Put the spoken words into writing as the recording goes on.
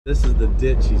This is the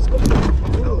ditch he's going.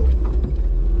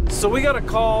 So we got a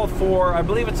call for, I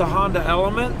believe it's a Honda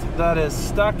Element that is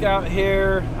stuck out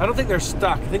here. I don't think they're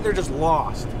stuck. I think they're just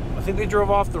lost. I think they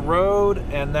drove off the road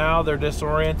and now they're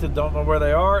disoriented, don't know where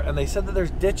they are. And they said that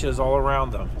there's ditches all around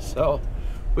them. So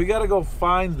we got to go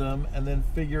find them and then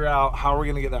figure out how we're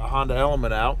going to get that Honda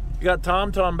Element out. You got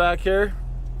Tom back here.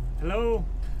 Hello.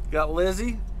 Got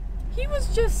Lizzie. He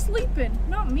was just sleeping,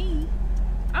 not me.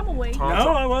 I'm awake. No,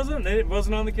 I wasn't. It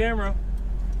wasn't on the camera.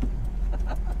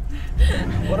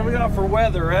 What do we got for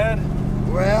weather, Ed?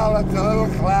 Well, it's a little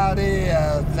cloudy,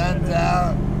 sun's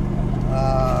out,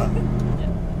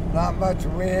 not much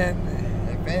wind,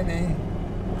 if any.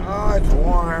 Oh, it's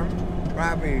warm,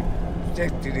 probably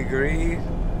 60 degrees.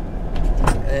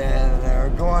 And we're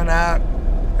going out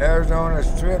Arizona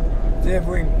Strip, see if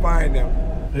we can find them.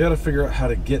 We got to figure out how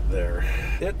to get there.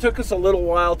 It took us a little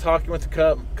while talking with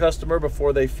the customer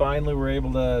before they finally were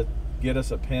able to get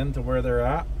us a pin to where they're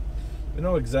at. We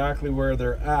know exactly where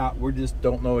they're at, we just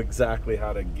don't know exactly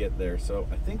how to get there. So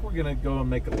I think we're gonna go and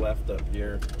make a left up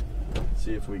here,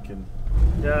 see if we can.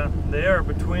 Yeah, they are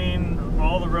between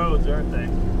all the roads, aren't they?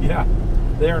 Yeah,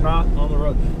 they are not on the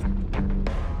road.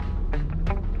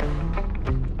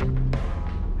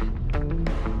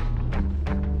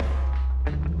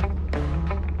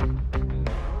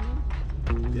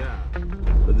 Yeah,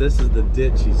 but this is the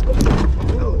ditch he's going.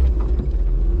 Oh.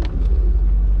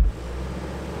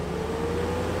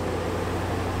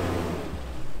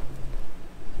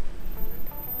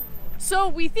 So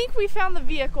we think we found the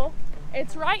vehicle.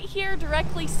 It's right here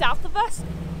directly south of us.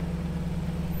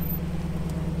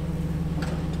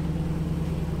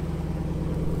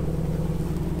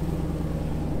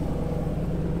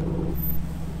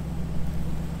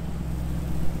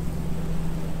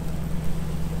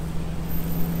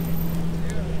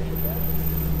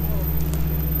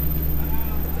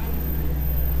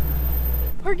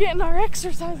 We're getting our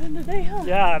exercise in today, huh?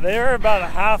 Yeah, they're about a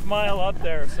half mile up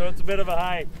there, so it's a bit of a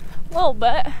hike. A little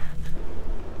bit.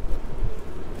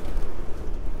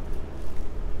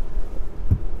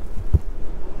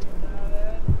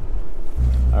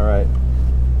 All right,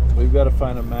 we've got to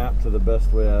find a map to the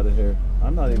best way out of here.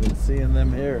 I'm not even seeing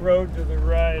them here. Road to the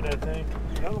right, I think.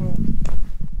 Hello.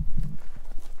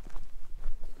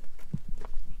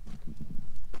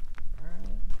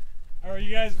 How are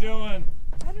you guys doing?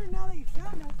 Better now that you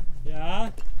found us.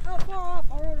 Yeah? How far off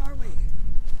our road are we?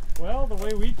 Well, the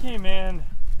way we came in,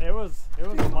 it was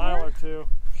a mile or two.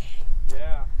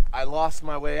 Yeah. I lost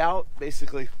my way out,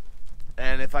 basically.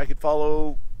 And if I could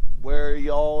follow where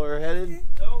y'all are headed.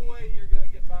 No way you're going to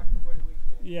get back the way we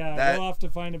came. Yeah, we'll have to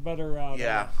find a better route.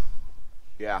 Yeah.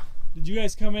 Yeah. Did you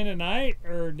guys come in at night,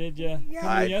 or did you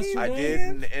come in yesterday? I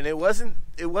did, and it wasn't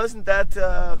that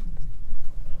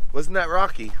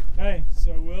rocky. Hey,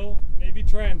 so we'll maybe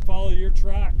try and follow your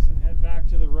tracks and head back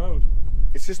to the road.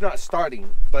 It's just not starting,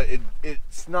 but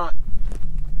it's not.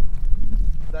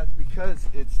 That's because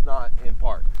it's not in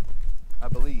park, I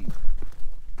believe.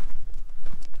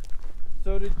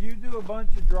 So did you do a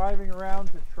bunch of driving around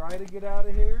to try to get out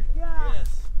of here? Yeah.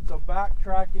 Yes. So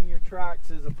backtracking your tracks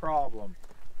is a problem.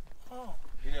 Oh.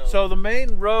 You know. So the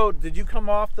main road, did you come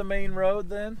off the main road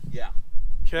then? Yeah.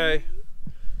 Okay.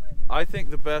 I think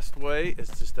the best way is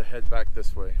just to head back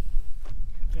this way.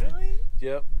 Really?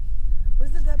 Yep.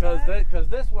 Was it that bad? Because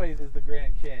this way is the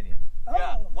Grand Canyon. Oh.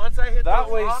 Yeah. Once I hit That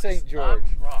those way's rocks, St. George.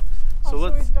 rocks. So Also,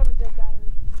 let's. he's got a dead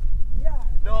battery. Yeah.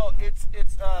 No, it's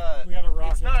We got a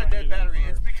rock. it's not a dead battery.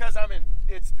 It's because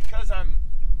I'm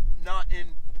not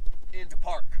into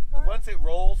park. But once it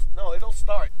rolls, no, it'll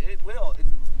start. It will.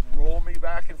 It's roll me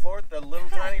back and forth a little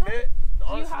tiny bit. Do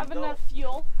you Honestly, have no. enough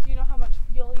fuel? Do you know how much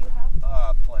fuel you have?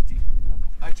 Plenty.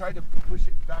 I tried to push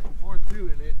it back and forth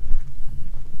too, and it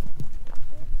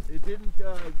didn't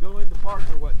go into park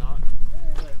or whatnot.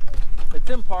 It's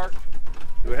in park.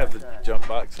 Do we have the jump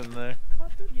box in there?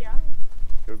 Yeah.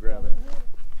 Go grab it.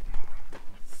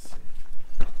 Let's see.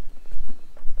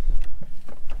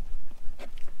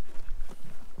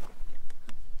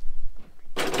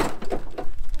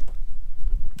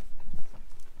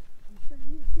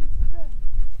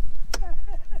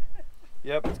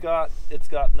 Yep, it's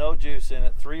got no juice in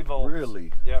it. 3 volts.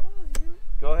 Really? Yep.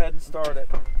 Go ahead and start it.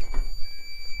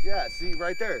 Yeah. See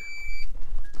right there.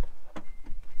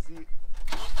 See.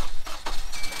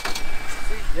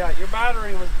 Yeah, your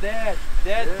battery was dead.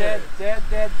 Dead.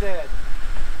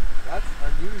 That's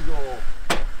unusual,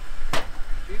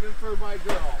 even for my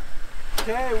girl.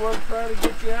 Okay, we'll try to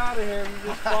get you out of here. You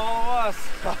just follow us.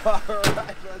 All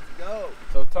right, let's go.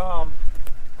 So Tom,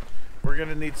 we're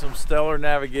gonna need some stellar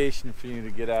navigation for you to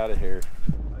get out of here.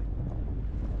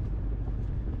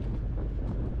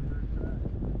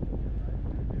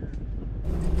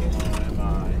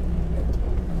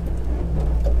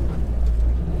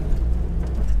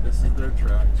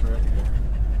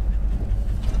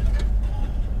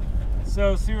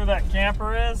 So see where that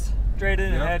camper is? Straight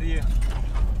in Yep. ahead of you.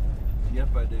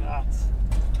 Yep, I do.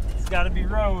 It's got to be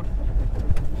road.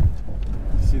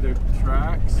 See their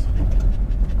tracks?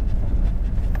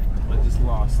 I just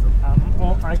lost them.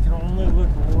 Well, I can only look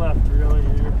left really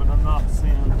here, but I'm not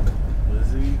seeing.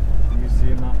 Lizzie, do you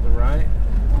see them off the right?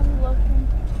 I'm looking.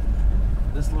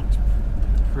 This looks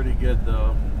pretty good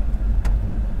though.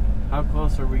 How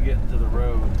close are we getting to the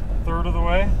road? Third of the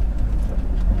way.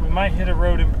 We might hit a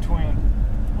road in between.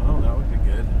 Oh, that would be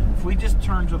good. If we just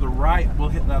turn to the right, we'll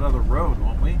hit that other road,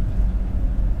 won't we?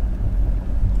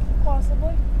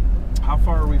 Possibly. How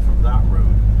far are we from that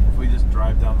road? If we just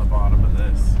drive down the bottom of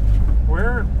this.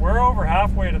 We're over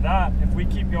halfway to that. If we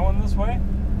keep going this way,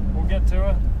 we'll get to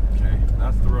it. Okay,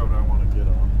 that's the road I want to get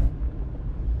on.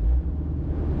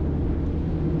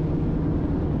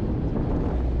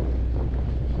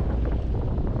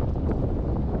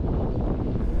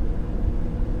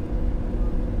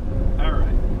 All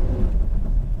right.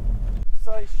 What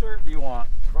size shirt do you want?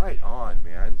 Right on,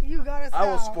 man. You got us I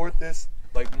will sport this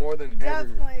like more than ever.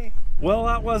 Definitely. Well,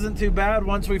 that wasn't too bad.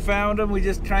 Once we found them, we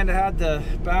just kind of had to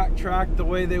backtrack the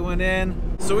way they went in.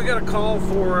 So we got a call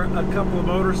for a couple of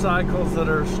motorcycles that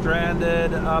are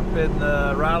stranded up in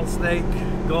the Rattlesnake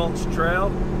Gulch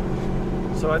Trail.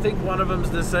 So I think one of them's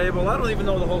disabled. I don't even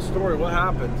know the whole story. What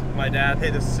happened? My dad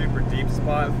hit a super deep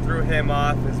spot, threw him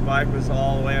off. His bike was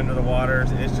all the way under the waters,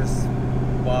 and it's just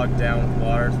bogged down with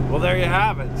waters. Well, there you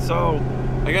have it. So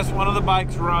I guess one of the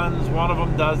bikes runs, one of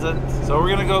them doesn't. So we're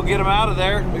gonna go get them out of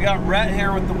there. We got Rhett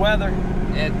here with the weather.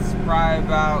 It's probably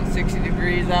about 60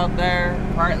 degrees out there,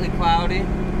 partly cloudy.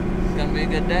 It's gonna be a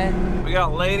good day. We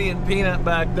got Lady and Peanut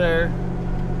back there.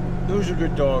 Those are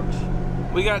good dogs.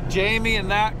 We got Jamie and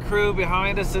that crew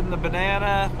behind us in the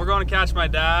banana. We're going to catch my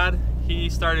dad. He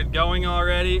started going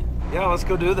already. Yeah, let's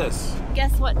go do this.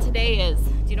 Guess what today is?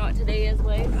 Do you know what today is,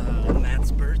 Wade?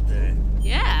 Matt's birthday.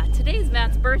 Yeah, today's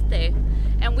Matt's birthday.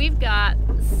 And we've got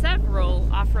several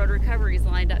off-road recoveries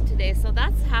lined up today. So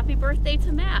that's happy birthday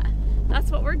to Matt.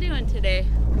 That's what we're doing today.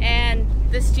 And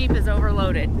this Jeep is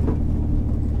overloaded.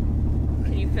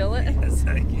 Can you feel it? Yes,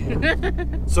 I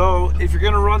can. So if you're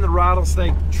gonna run the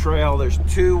Rattlesnake Trail, there's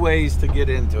two ways to get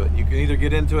into it. You can either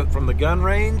get into it from the gun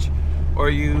range or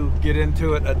you get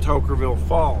into it at Tokerville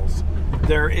Falls.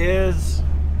 There is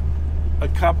a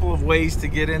couple of ways to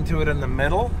get into it in the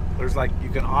middle. There's like, you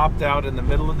can opt out in the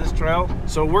middle of this trail.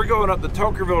 So we're going up the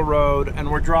Tokerville Road and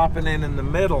we're dropping in the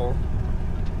middle.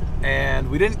 And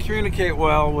we didn't communicate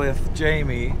well with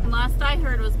Jamie. Last I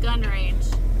heard was gun range.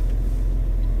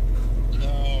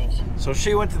 So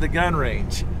she went to the gun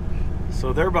range.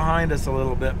 So they're behind us a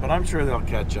little bit, but I'm sure they'll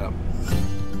catch up.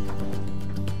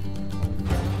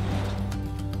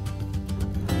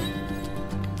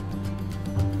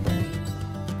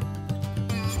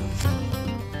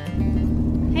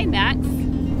 Hey Max,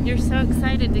 you're so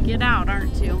excited to get out,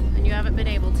 aren't you? And you haven't been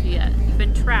able to yet. You've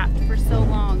been trapped for so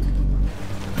long.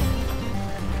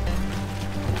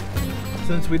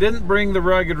 Since we didn't bring the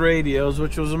rugged radios,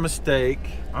 which was a mistake,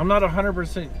 I'm not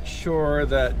 100% sure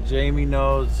that Jamie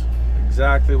knows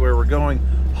exactly where we're going.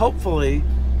 Hopefully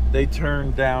they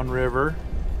turn downriver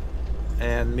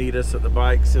and meet us at the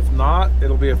bikes. If not,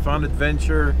 it'll be a fun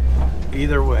adventure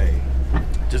either way,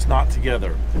 just not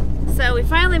together. So we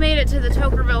finally made it to the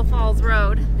Tokerville Falls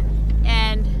Road,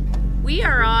 and we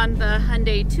are on the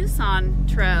Hyundai Tucson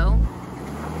Trail.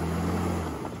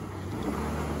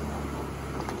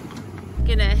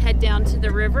 Gonna head down to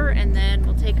the river and then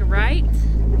we'll take a right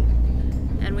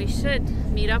and we should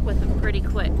meet up with them pretty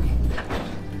quick.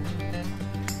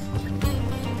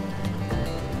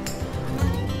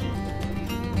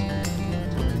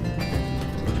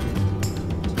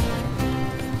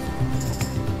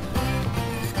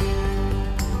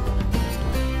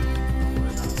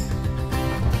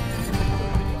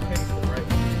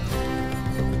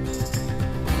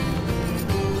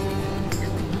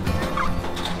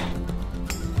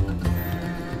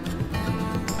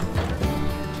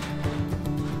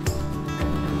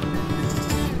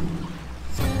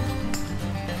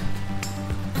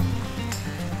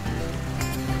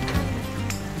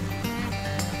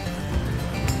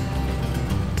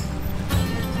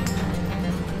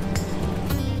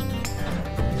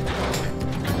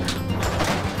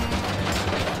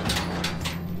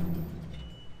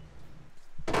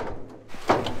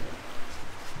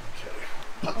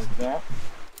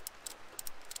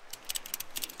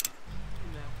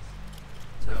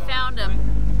 We found them.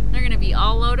 They're gonna be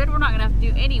all loaded. We're not gonna have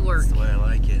to do any work. That's the way I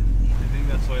like it. I think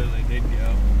that's the way they did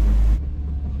go.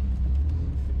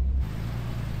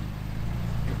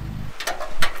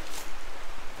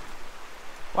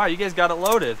 Wow, you guys got it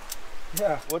loaded.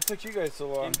 Yeah, what took you guys so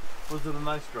long? Was it a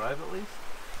nice drive at least?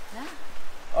 Yeah.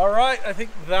 All right, I think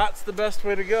that's the best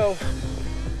way to go.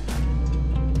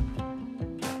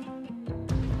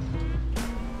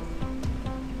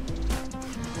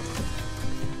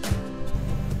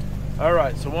 All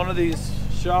right, so one of these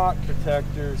shock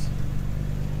protectors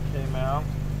came out.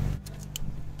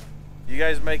 You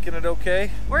guys making it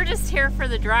okay? We're just here for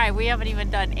the drive. We haven't even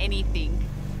done anything.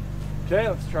 Okay,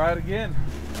 let's try it again.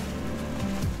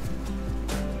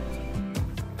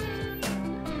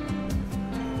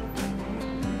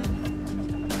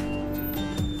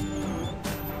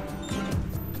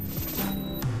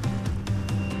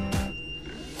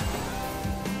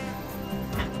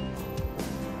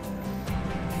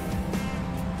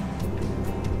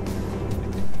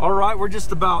 All right, we're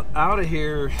just about out of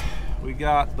here. We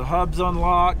got the hubs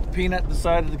unlocked. Peanut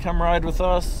decided to come ride with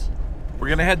us. We're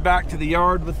gonna head back to the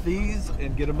yard with these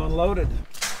and get them unloaded.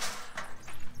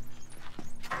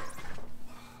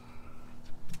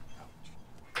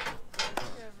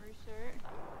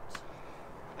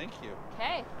 Thank you.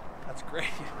 Okay. That's great.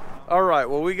 All right,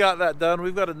 well, we got that done.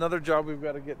 We've got another job we've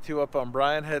got to get to up on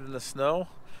Bryan Head in the snow,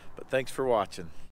 but thanks for watching.